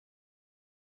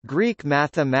Greek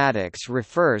mathematics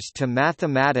refers to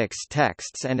mathematics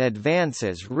texts and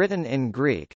advances written in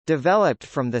Greek, developed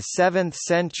from the 7th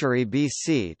century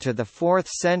BC to the 4th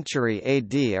century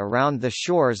AD around the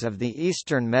shores of the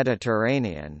eastern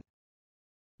Mediterranean.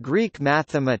 Greek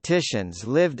mathematicians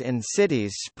lived in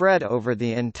cities spread over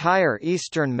the entire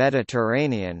eastern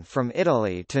Mediterranean from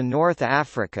Italy to North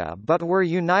Africa but were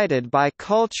united by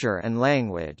culture and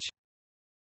language.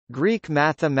 Greek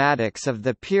mathematics of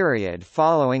the period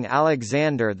following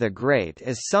Alexander the Great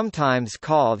is sometimes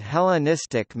called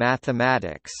Hellenistic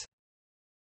mathematics.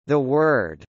 The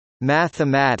word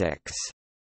mathematics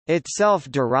itself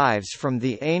derives from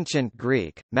the ancient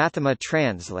Greek, mathema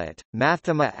translate,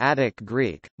 mathema Attic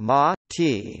Greek, ma,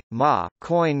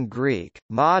 Koine Greek,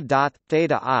 ma.theta-I.ma,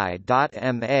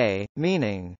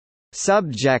 meaning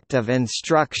subject of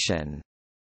instruction.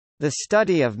 The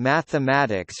study of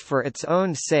mathematics for its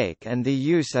own sake and the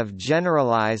use of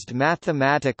generalized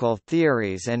mathematical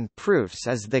theories and proofs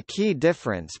is the key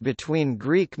difference between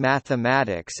Greek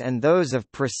mathematics and those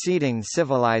of preceding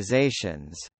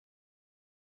civilizations.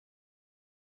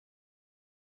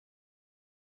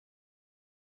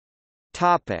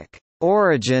 Topic: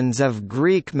 Origins of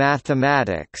Greek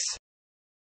mathematics.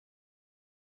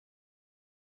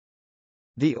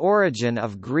 The origin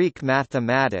of Greek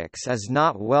mathematics is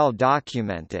not well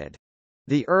documented.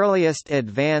 The earliest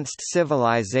advanced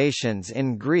civilizations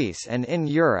in Greece and in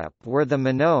Europe were the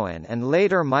Minoan and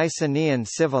later Mycenaean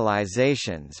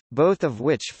civilizations, both of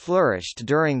which flourished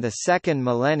during the 2nd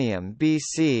millennium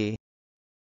BC.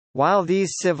 While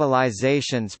these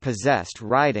civilizations possessed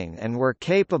writing and were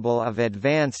capable of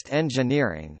advanced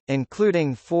engineering,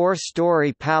 including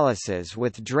 4-story palaces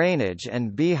with drainage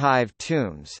and beehive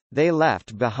tombs, they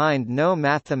left behind no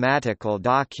mathematical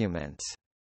documents.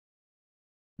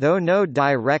 Though no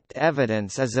direct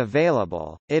evidence is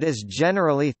available, it is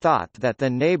generally thought that the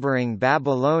neighboring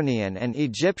Babylonian and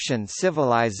Egyptian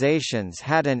civilizations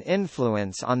had an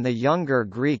influence on the younger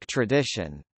Greek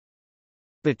tradition.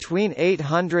 Between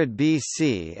 800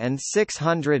 BC and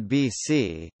 600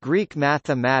 BC, Greek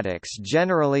mathematics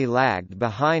generally lagged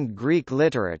behind Greek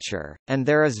literature, and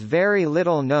there is very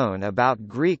little known about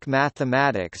Greek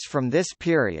mathematics from this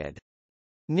period,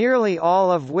 nearly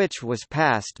all of which was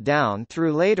passed down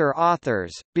through later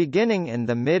authors, beginning in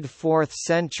the mid-4th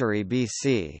century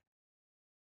BC.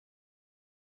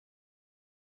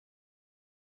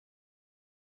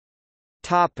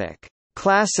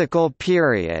 Classical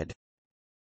period.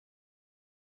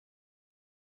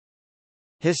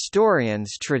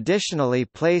 Historians traditionally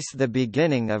place the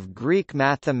beginning of Greek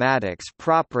mathematics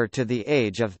proper to the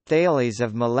age of Thales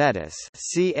of Miletus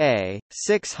ca.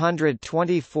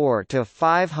 624 to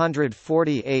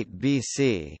 548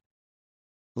 BC.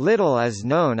 Little is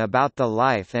known about the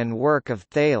life and work of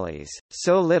Thales,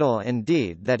 so little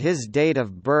indeed that his date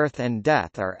of birth and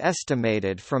death are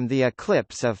estimated from the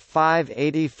eclipse of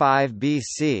 585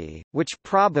 BC, which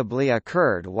probably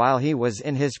occurred while he was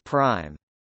in his prime.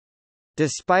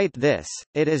 Despite this,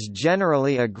 it is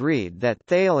generally agreed that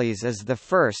Thales is the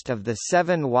first of the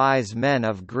 7 wise men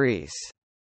of Greece.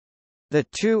 The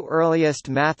 2 earliest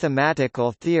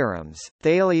mathematical theorems,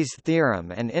 Thales' theorem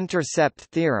and intercept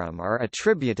theorem, are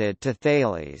attributed to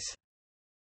Thales.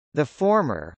 The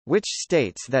former, which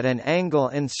states that an angle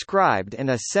inscribed in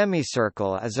a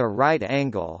semicircle is a right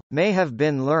angle, may have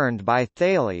been learned by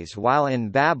Thales while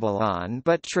in Babylon,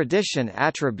 but tradition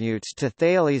attributes to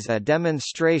Thales a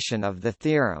demonstration of the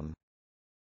theorem.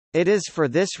 It is for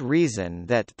this reason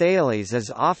that Thales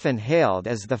is often hailed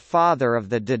as the father of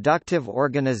the deductive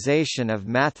organization of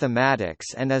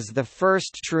mathematics and as the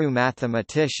first true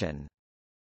mathematician.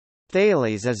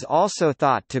 Thales is also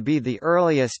thought to be the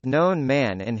earliest known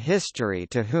man in history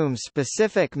to whom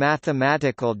specific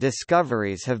mathematical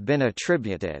discoveries have been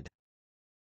attributed.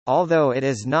 Although it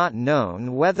is not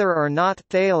known whether or not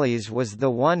Thales was the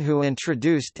one who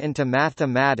introduced into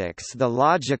mathematics the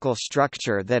logical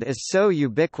structure that is so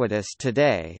ubiquitous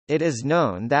today, it is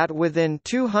known that within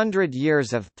 200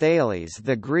 years of Thales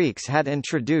the Greeks had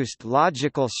introduced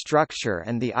logical structure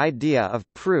and the idea of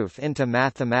proof into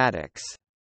mathematics.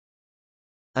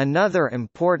 Another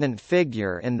important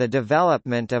figure in the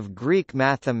development of Greek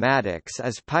mathematics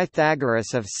is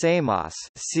Pythagoras of Samos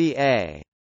ca.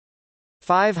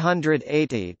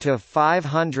 580 to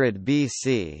 500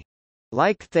 BC.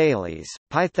 Like Thales,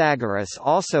 Pythagoras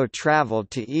also traveled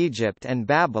to Egypt and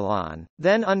Babylon,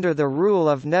 then under the rule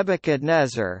of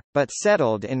Nebuchadnezzar, but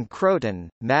settled in Croton,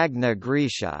 Magna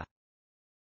Graecia.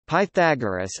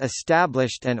 Pythagoras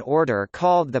established an order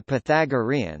called the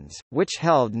Pythagoreans, which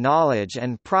held knowledge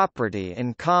and property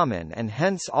in common, and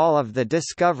hence all of the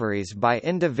discoveries by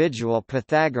individual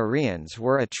Pythagoreans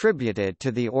were attributed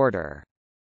to the order.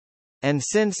 And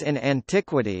since in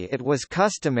antiquity it was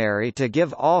customary to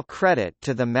give all credit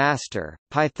to the master,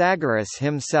 Pythagoras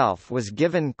himself was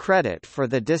given credit for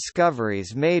the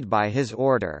discoveries made by his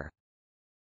order.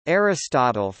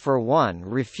 Aristotle for one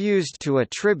refused to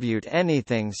attribute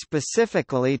anything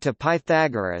specifically to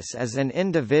Pythagoras as an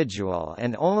individual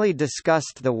and only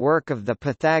discussed the work of the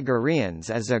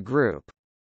Pythagoreans as a group.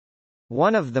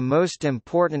 One of the most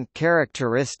important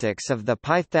characteristics of the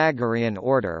Pythagorean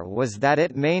order was that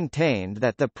it maintained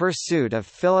that the pursuit of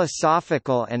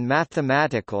philosophical and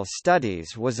mathematical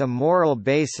studies was a moral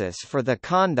basis for the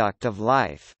conduct of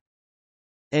life.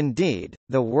 Indeed,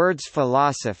 the words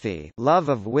philosophy, love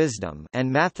of wisdom, and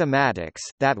mathematics,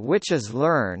 that which is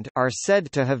learned, are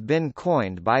said to have been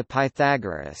coined by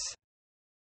Pythagoras.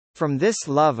 From this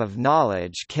love of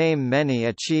knowledge came many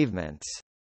achievements.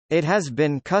 It has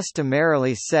been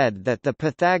customarily said that the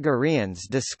Pythagoreans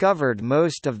discovered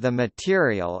most of the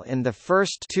material in the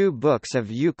first two books of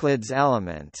Euclid's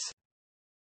Elements.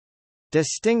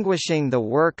 Distinguishing the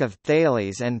work of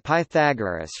Thales and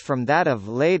Pythagoras from that of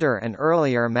later and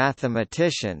earlier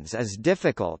mathematicians is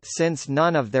difficult since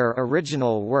none of their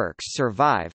original works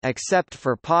survive, except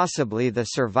for possibly the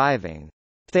surviving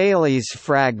Thales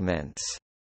fragments,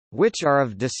 which are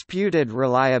of disputed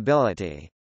reliability.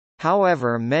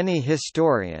 However, many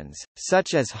historians,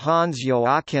 such as Hans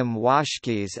Joachim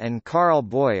Waschkes and Karl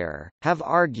Boyer, have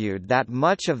argued that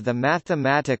much of the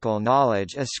mathematical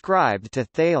knowledge ascribed to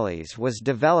Thales was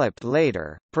developed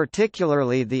later,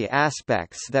 particularly the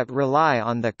aspects that rely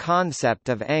on the concept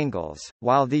of angles,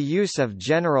 while the use of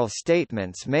general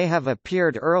statements may have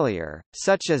appeared earlier,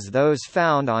 such as those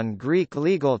found on Greek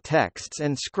legal texts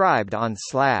inscribed on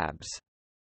slabs.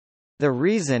 The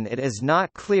reason it is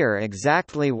not clear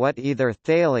exactly what either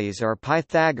Thales or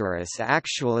Pythagoras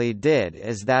actually did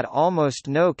is that almost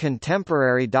no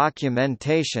contemporary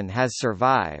documentation has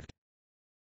survived.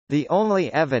 The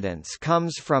only evidence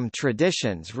comes from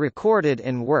traditions recorded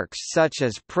in works such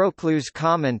as Proclus'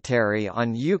 commentary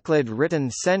on Euclid written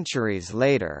centuries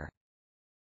later.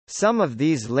 Some of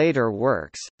these later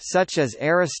works, such as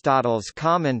Aristotle's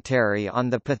commentary on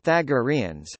the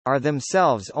Pythagoreans, are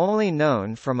themselves only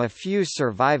known from a few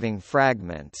surviving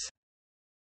fragments.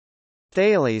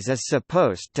 Thales is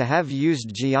supposed to have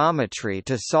used geometry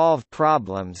to solve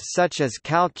problems such as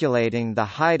calculating the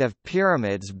height of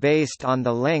pyramids based on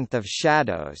the length of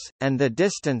shadows, and the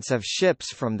distance of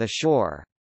ships from the shore.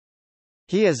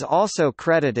 He is also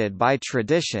credited by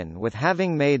tradition with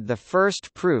having made the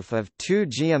first proof of two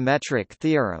geometric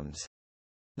theorems,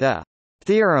 the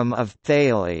theorem of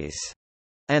Thales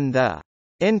and the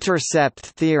intercept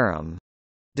theorem,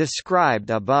 described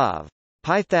above.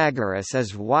 Pythagoras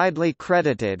is widely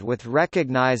credited with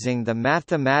recognizing the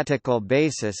mathematical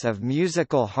basis of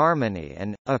musical harmony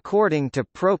and, according to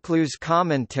Proclus'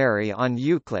 commentary on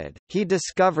Euclid, he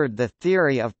discovered the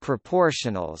theory of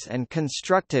proportionals and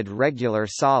constructed regular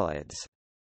solids.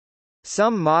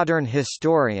 Some modern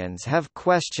historians have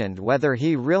questioned whether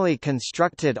he really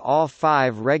constructed all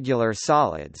 5 regular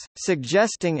solids,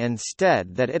 suggesting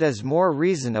instead that it is more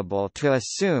reasonable to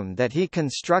assume that he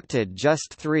constructed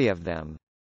just 3 of them.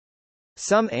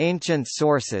 Some ancient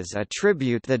sources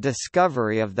attribute the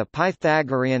discovery of the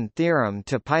Pythagorean theorem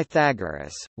to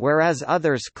Pythagoras, whereas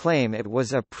others claim it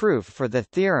was a proof for the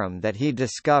theorem that he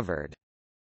discovered.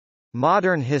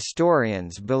 Modern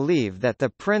historians believe that the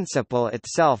principle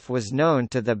itself was known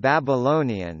to the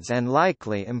Babylonians and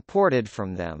likely imported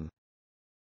from them.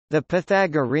 The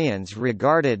Pythagoreans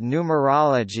regarded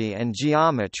numerology and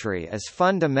geometry as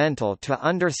fundamental to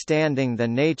understanding the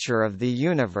nature of the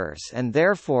universe and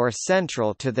therefore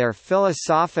central to their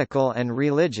philosophical and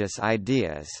religious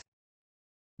ideas.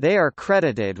 They are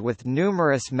credited with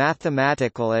numerous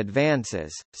mathematical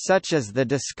advances, such as the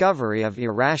discovery of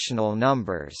irrational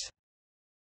numbers.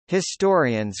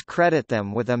 Historians credit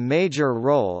them with a major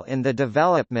role in the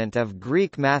development of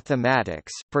Greek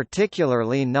mathematics,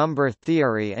 particularly number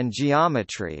theory and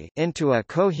geometry, into a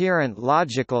coherent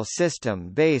logical system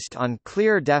based on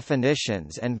clear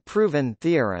definitions and proven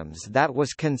theorems that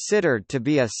was considered to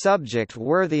be a subject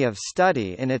worthy of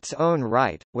study in its own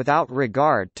right, without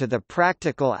regard to the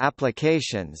practical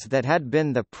applications that had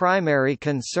been the primary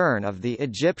concern of the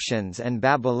Egyptians and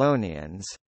Babylonians.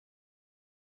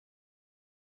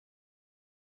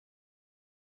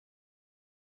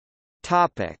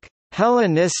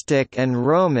 Hellenistic and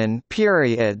Roman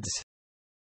periods.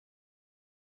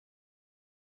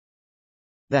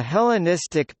 The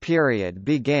Hellenistic period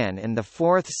began in the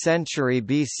 4th century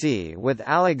BC with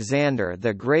Alexander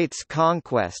the Great's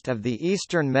conquest of the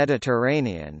eastern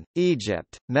Mediterranean,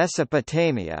 Egypt,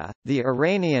 Mesopotamia, the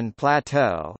Iranian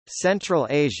Plateau, Central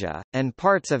Asia, and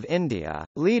parts of India,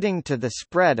 leading to the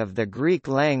spread of the Greek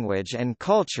language and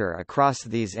culture across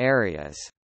these areas.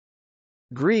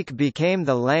 Greek became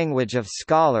the language of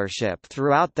scholarship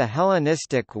throughout the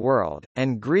Hellenistic world,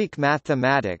 and Greek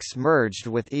mathematics merged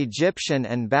with Egyptian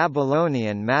and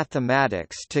Babylonian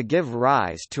mathematics to give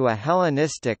rise to a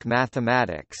Hellenistic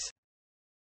mathematics.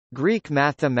 Greek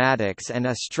mathematics and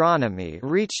astronomy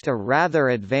reached a rather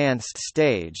advanced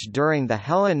stage during the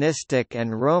Hellenistic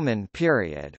and Roman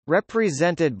period,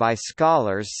 represented by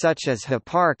scholars such as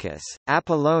Hipparchus,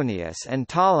 Apollonius and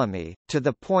Ptolemy, to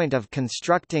the point of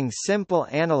constructing simple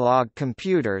analog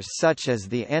computers such as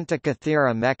the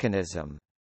Antikythera mechanism.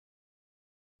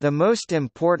 The most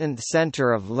important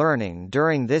center of learning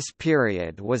during this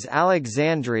period was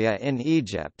Alexandria in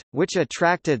Egypt, which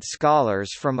attracted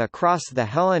scholars from across the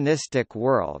Hellenistic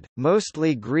world,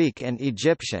 mostly Greek and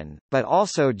Egyptian, but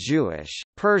also Jewish,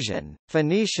 Persian,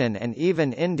 Phoenician, and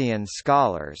even Indian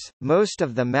scholars. Most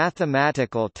of the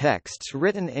mathematical texts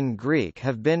written in Greek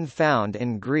have been found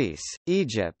in Greece,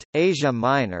 Egypt, Asia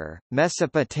Minor,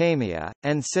 Mesopotamia,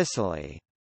 and Sicily.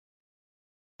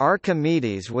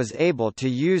 Archimedes was able to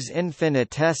use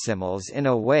infinitesimals in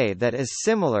a way that is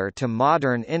similar to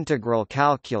modern integral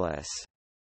calculus.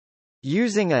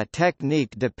 Using a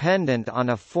technique dependent on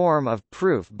a form of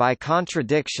proof by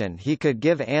contradiction, he could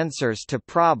give answers to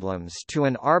problems to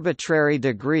an arbitrary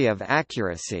degree of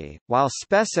accuracy, while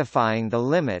specifying the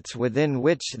limits within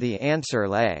which the answer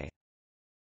lay.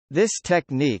 This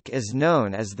technique is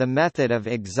known as the method of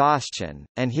exhaustion,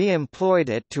 and he employed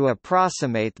it to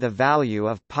approximate the value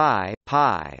of pi.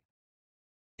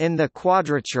 In the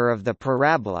quadrature of the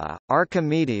parabola,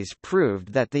 Archimedes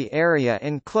proved that the area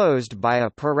enclosed by a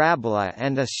parabola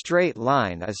and a straight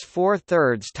line is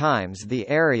 4/3 times the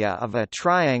area of a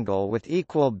triangle with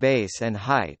equal base and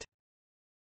height.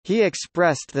 He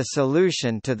expressed the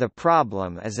solution to the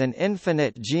problem as an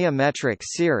infinite geometric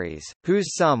series,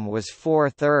 whose sum was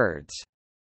 4/3.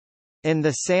 In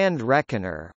the sand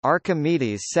reckoner,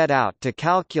 Archimedes set out to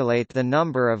calculate the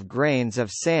number of grains of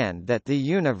sand that the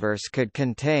universe could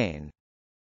contain.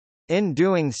 In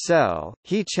doing so,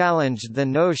 he challenged the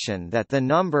notion that the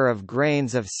number of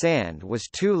grains of sand was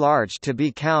too large to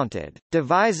be counted,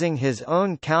 devising his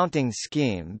own counting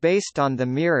scheme based on the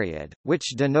myriad,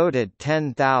 which denoted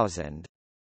 10,000.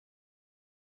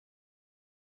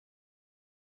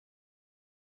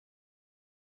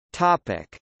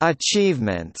 Topic: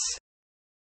 Achievements.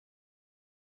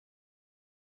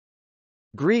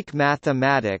 Greek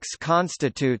mathematics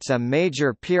constitutes a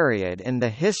major period in the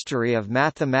history of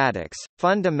mathematics,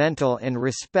 fundamental in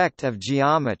respect of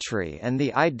geometry and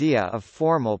the idea of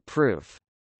formal proof.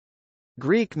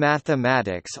 Greek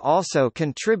mathematics also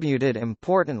contributed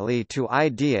importantly to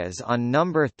ideas on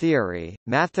number theory,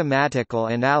 mathematical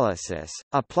analysis,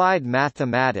 applied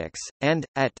mathematics, and,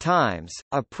 at times,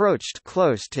 approached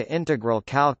close to integral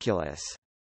calculus.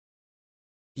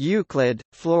 Euclid,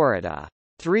 Florida.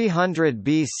 300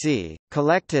 BC,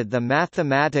 collected the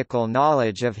mathematical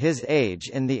knowledge of his age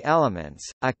in the Elements,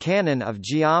 a canon of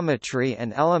geometry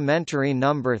and elementary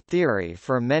number theory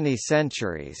for many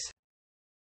centuries.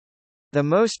 The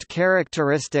most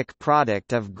characteristic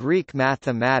product of Greek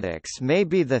mathematics may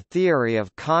be the theory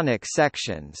of conic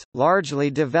sections,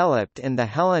 largely developed in the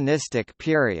Hellenistic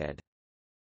period.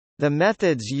 The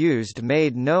methods used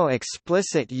made no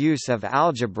explicit use of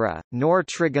algebra, nor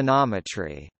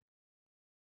trigonometry.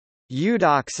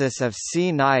 Eudoxus of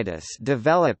Cnidus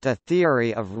developed a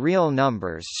theory of real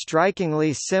numbers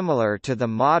strikingly similar to the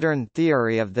modern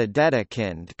theory of the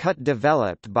Dedekind cut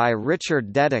developed by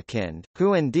Richard Dedekind,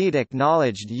 who indeed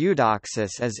acknowledged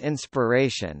Eudoxus as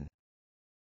inspiration.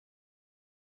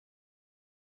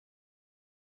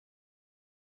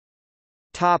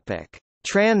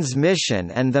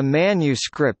 Transmission and the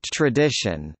manuscript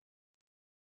tradition.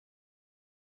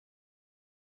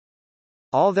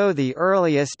 Although the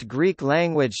earliest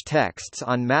Greek-language texts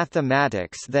on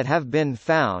mathematics that have been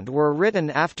found were written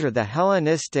after the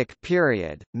Hellenistic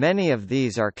period, many of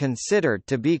these are considered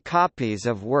to be copies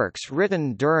of works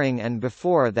written during and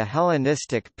before the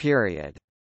Hellenistic period.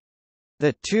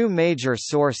 The two major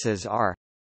sources are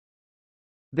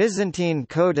Byzantine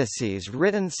codices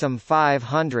written some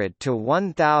 500 to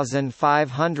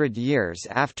 1,500 years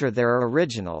after their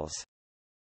originals,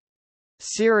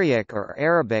 Syriac or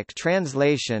Arabic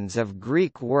translations of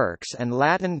Greek works and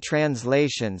Latin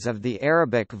translations of the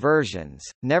Arabic versions.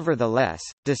 Nevertheless,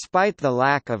 despite the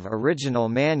lack of original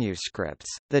manuscripts,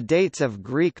 the dates of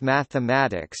Greek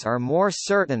mathematics are more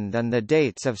certain than the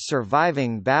dates of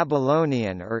surviving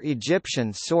Babylonian or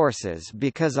Egyptian sources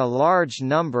because a large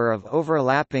number of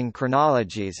overlapping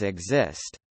chronologies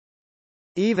exist.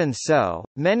 Even so,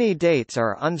 many dates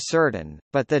are uncertain,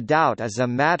 but the doubt is a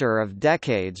matter of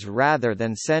decades rather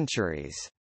than centuries.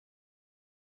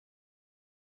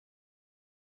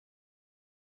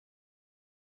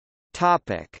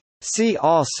 Topic. See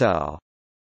also: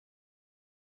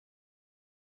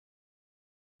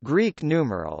 Greek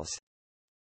numerals,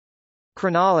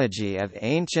 Chronology of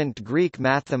ancient Greek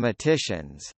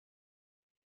mathematicians,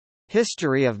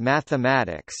 History of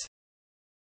mathematics,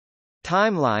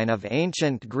 Timeline of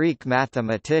ancient Greek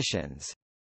mathematicians.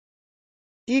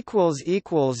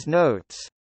 Notes